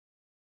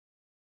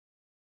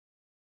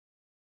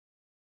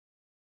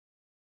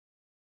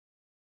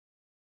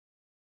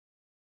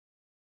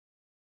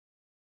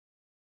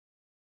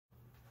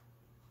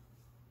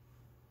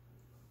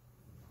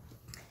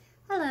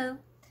Hello,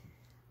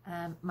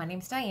 my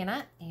name's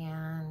Diana,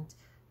 and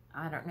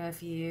I don't know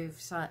if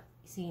you've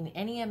seen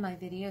any of my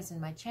videos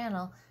in my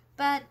channel,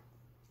 but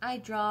I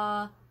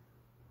draw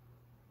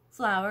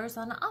flowers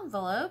on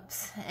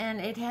envelopes,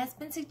 and it has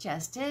been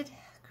suggested,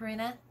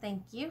 Corinna,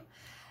 thank you,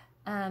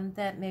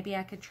 that maybe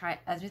I could try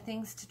other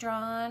things to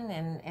draw on,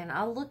 and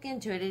I'll look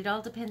into it. It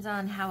all depends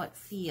on how it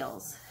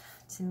feels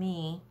to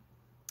me.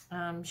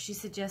 She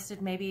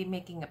suggested maybe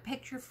making a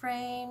picture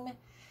frame,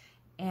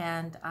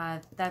 and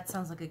that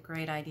sounds like a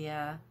great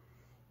idea.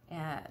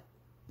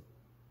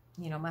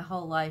 You know, my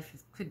whole life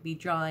could be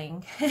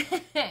drawing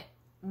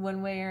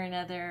one way or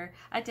another.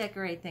 I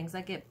decorate things.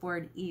 I get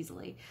bored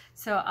easily.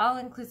 So I'll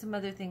include some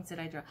other things that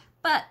I draw.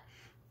 But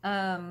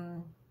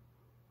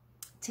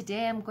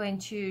today I'm going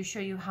to show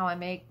you how I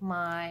make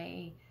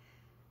my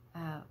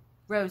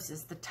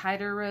roses, the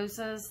tighter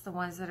roses, the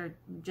ones that are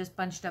just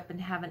bunched up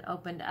and haven't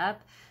opened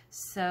up.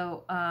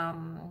 So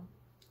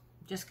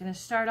just going to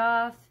start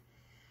off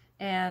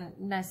and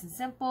nice and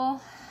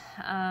simple.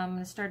 I'm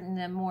going to start in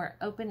the more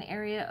open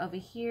area over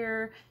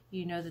here.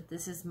 You know that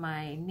this is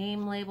my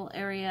name label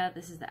area.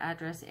 This is the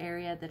address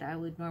area that I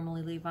would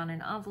normally leave on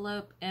an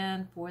envelope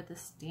and for the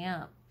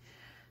stamp.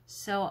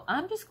 So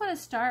I'm just going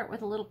to start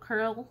with a little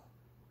curlicue.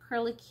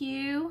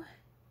 And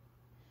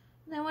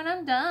then when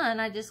I'm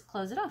done, I just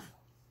close it off.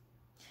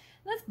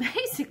 That's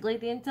basically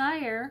the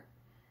entire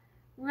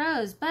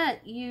rose,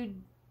 but you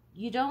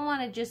don't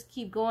want to just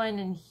keep going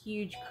in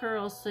huge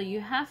curls, so you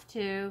have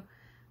to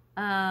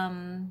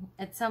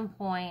at some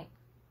point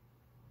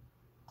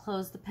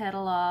close the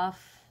petal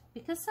off,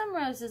 because some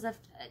roses have,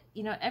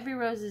 you know, every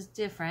rose is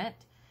different,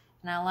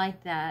 and I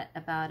like that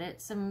about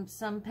it.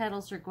 Some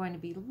petals are going to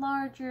be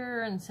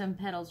larger and some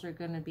petals are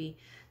going to be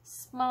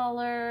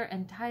smaller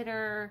and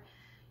tighter,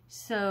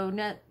 so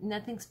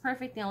nothing's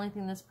perfect. The only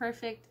thing that's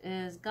perfect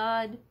is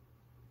God,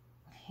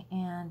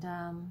 and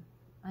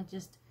I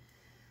just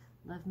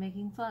love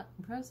making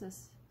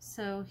roses.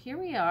 So here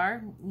we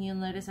are. You'll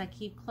notice I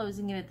keep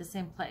closing it at the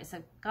same place.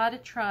 I've got to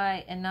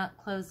try and not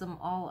close them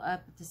all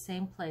up at the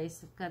same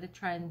place. I've got to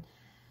try and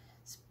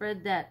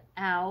spread that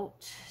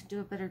out,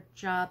 do a better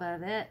job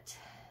of it.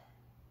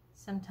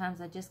 Sometimes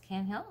I just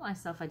can't help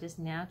myself. I just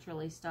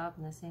naturally stop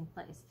in the same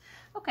place.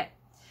 Okay,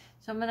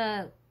 so I'm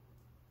gonna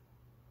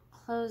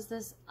close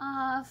this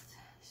off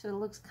so it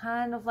looks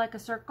kind of like a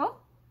circle,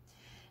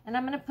 and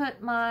I'm gonna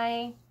put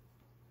my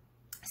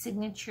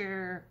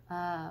signature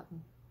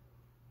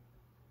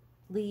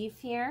leaf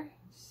here.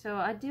 So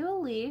I do a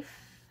leaf,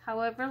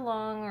 however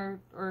long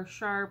or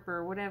sharp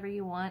or whatever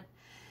you want,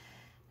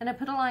 and I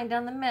put a line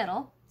down the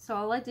middle. So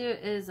all I do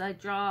is I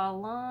draw a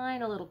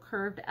line a little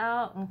curved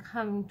out and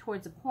come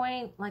towards a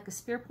point like a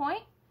spear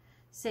point.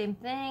 Same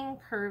thing,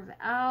 curve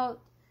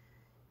out,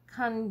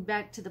 come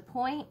back to the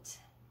point.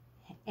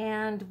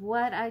 And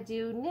what I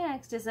do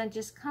next is I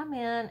just come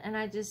in and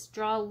I just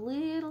draw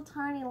little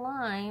tiny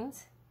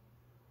lines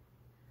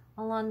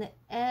along the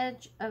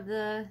edge of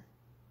the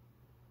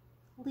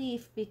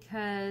leaf,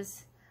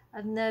 because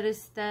I've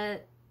noticed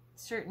that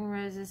certain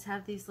roses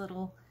have these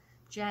little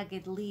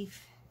jagged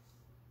leaf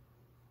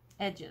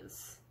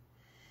edges.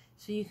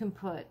 So you can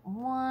put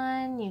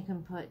one, you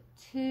can put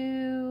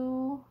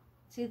two.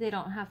 See, they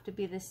don't have to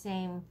be the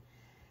same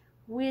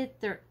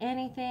width or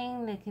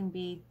anything. They can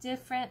be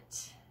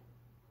different.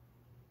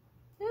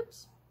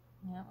 Oops,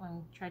 that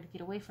one tried to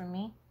get away from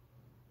me.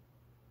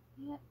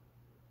 Yep.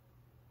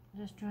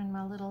 Just drawing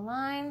my little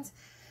lines.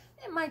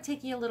 It might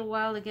take you a little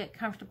while to get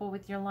comfortable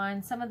with your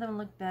lines. Some of them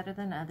look better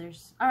than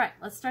others. All right,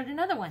 let's start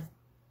another one.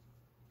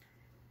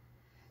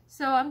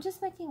 So I'm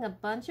just making a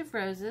bunch of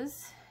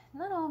roses.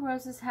 Not all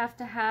roses have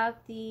to have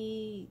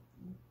the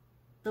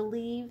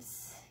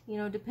leaves, you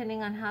know,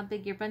 depending on how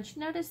big your bunch.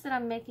 Notice that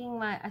I'm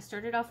making I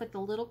started off with a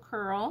little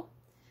curl.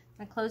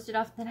 I closed it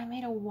off, then I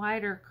made a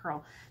wider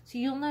curl. So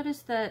you'll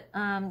notice that,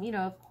 you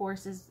know, of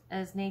course,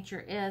 as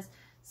nature is,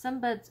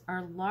 some buds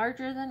are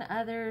larger than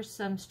others,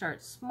 some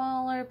start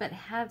smaller, but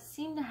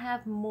seem to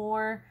have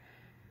more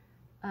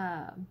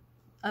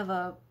of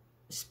a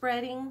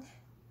spreading.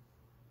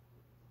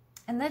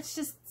 And that's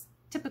just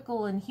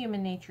typical in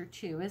human nature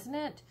too, isn't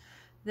it?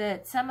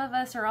 That some of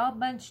us are all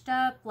bunched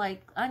up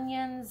like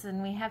onions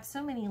and we have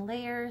so many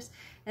layers,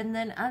 and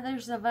then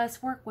others of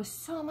us work with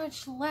so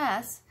much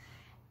less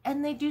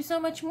and they do so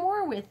much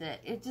more with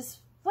it. It just,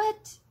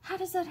 what? How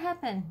does that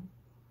happen?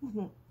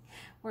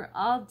 We're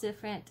all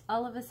different.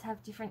 All of us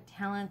have different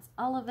talents.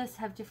 All of us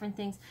have different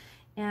things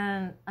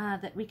and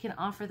that we can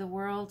offer the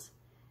world.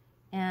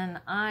 And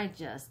I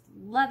just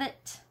love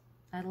it.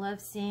 I love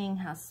seeing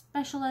how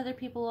special other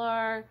people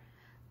are.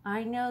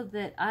 I know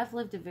that I've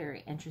lived a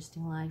very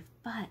interesting life,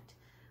 but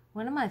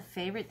one of my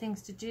favorite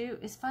things to do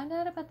is find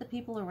out about the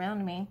people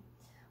around me.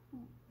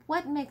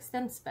 What makes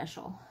them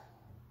special?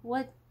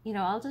 What, you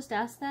know, I'll just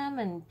ask them,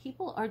 and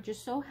people are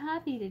just so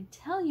happy to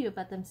tell you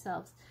about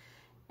themselves.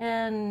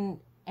 And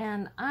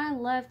I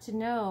love to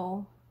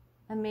know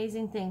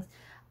amazing things.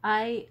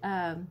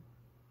 So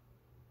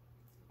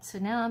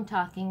now I'm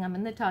talking. I'm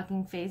in the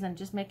talking phase. I'm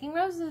just making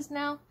roses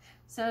now.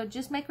 So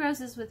just make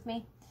roses with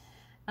me.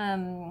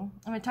 I'm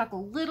going to talk a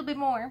little bit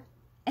more,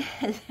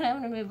 and then I'm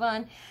going to move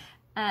on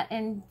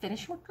and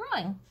finish with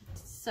drawing.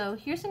 So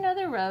here's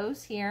another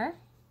rose here.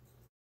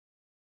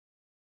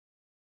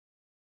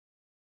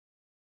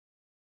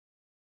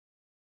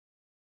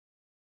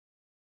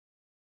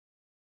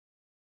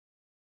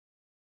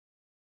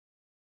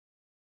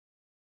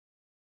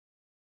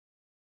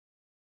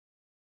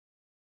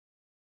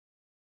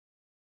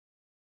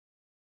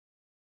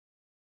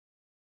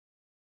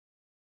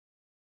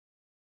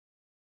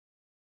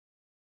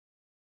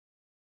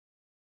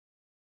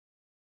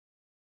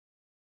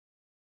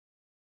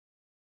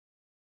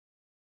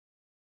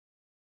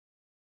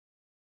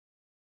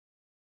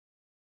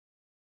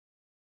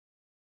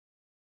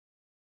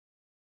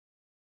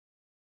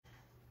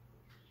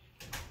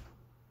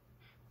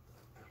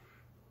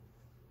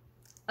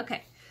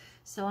 Okay,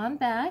 so I'm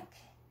back.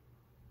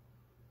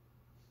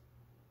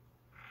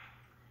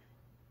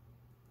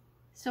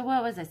 So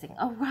what was I saying?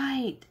 Oh,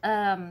 right.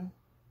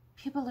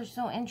 People are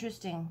so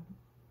interesting.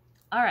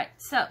 All right,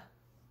 so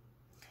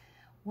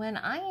when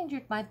I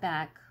injured my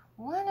back,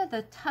 one of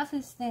the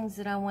toughest things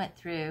that I went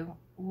through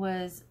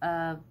was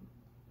a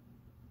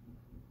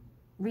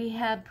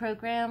rehab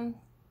program,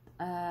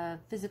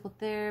 physical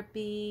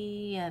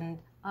therapy and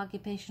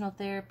occupational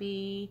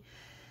therapy.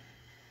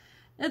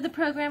 The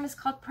program is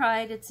called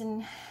Pride. It's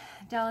in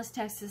Dallas,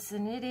 Texas,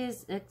 and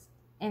it's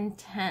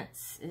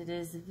intense. It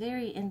is a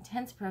very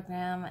intense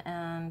program,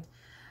 and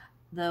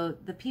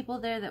the people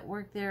there that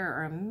work there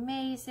are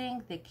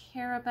amazing. They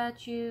care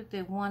about you.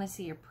 They want to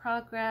see your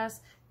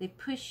progress. They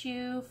push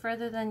you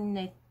further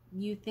than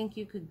you think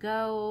you could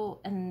go,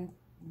 and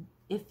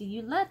if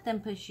you let them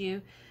push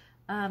you,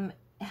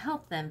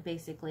 help them,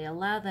 basically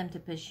allow them to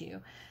push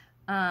you.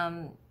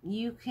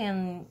 You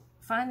can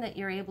find that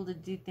you're able to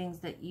do things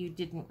that you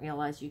didn't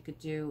realize you could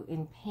do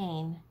in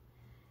pain,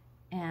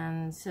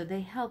 and so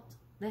they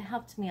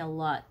helped me a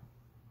lot.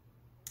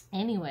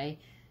 Anyway,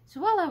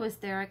 so while I was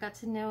there, I got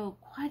to know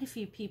quite a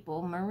few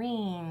people,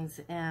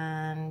 Marines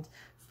and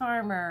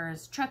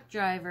farmers, truck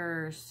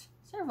drivers,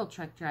 several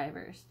truck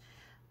drivers,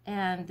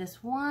 and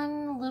this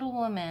one little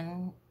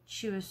woman,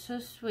 she was so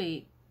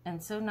sweet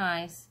and so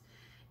nice,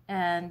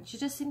 and she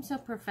just seemed so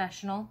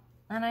professional,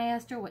 and I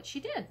asked her what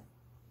she did.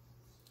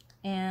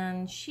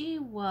 And she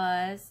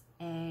was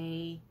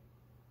a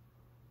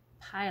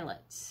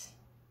pilot.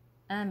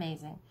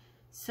 Amazing.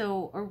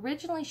 So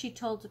originally she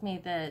told me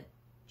that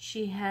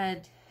she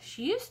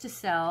used to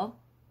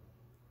sell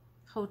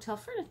hotel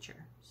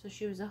furniture. So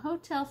she was a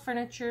hotel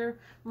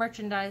furniture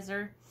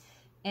merchandiser,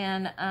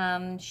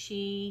 and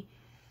she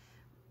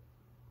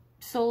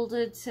sold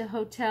it to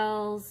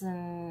hotels,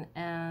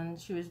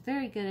 and she was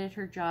very good at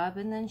her job.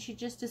 And then she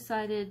just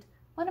decided,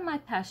 what am I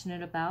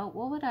passionate about?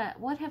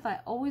 What have I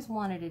always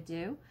wanted to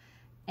do?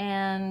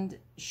 And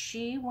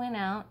she went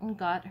out and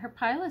got her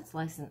pilot's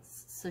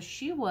license. So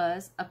she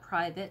was a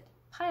private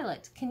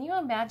pilot. Can you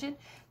imagine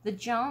the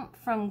jump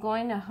from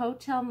going to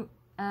hotel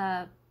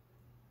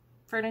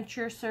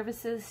furniture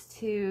services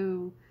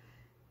to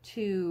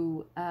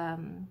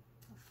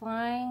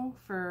flying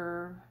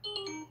for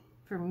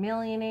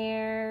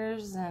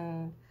millionaires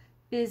and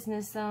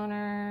business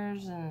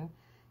owners, and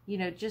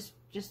just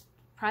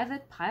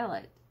private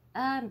pilot.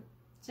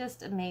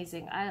 Just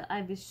amazing.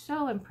 I was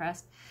so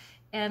impressed.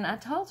 And I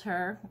told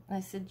her,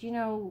 I said,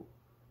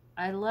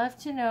 I love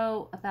to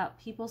know about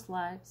people's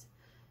lives,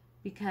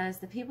 because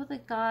the people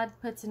that God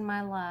puts in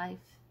my life,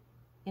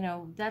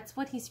 that's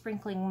what He's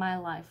sprinkling my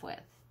life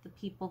with. The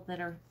people that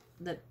are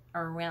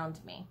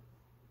around me.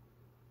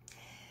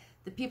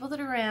 The people that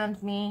are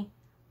around me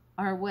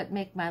are what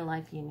make my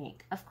life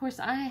unique. Of course,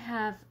 I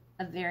have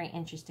a very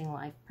interesting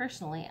life.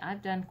 Personally,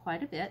 I've done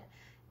quite a bit.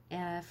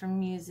 From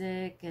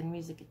music and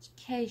music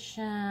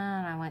education.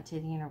 I went to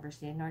the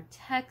University of North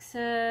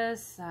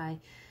Texas. I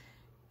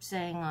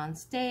sang on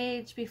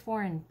stage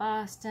before in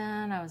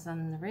Boston. I was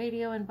on the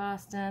radio in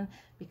Boston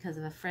because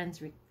of a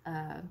friend's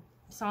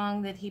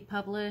song that he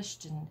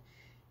published,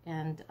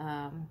 and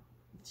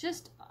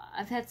just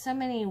I've had so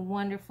many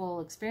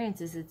wonderful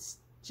experiences. It's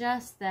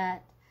just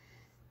that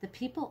the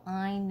people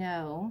I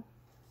know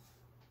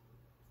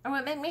are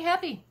what make me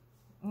happy.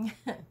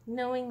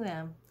 Knowing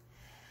them.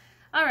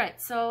 All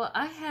right, so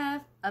I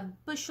have a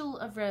bushel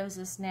of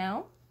roses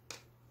now,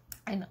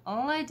 and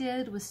all I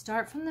did was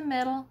start from the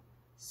middle,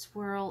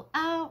 swirl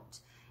out,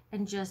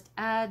 and just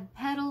add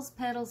petals,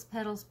 petals,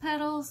 petals,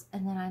 petals,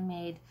 and then I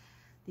made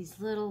these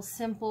little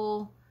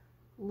simple,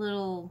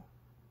 little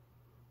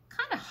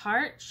kind of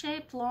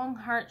heart-shaped, long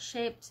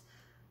heart-shaped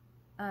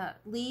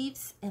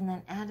leaves, and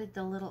then added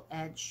the little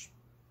edge.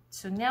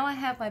 So now I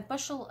have my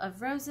bushel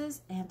of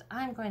roses, and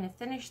I'm going to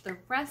finish the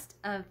rest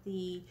of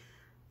the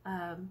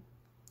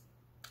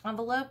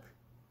envelope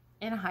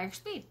in a higher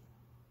speed.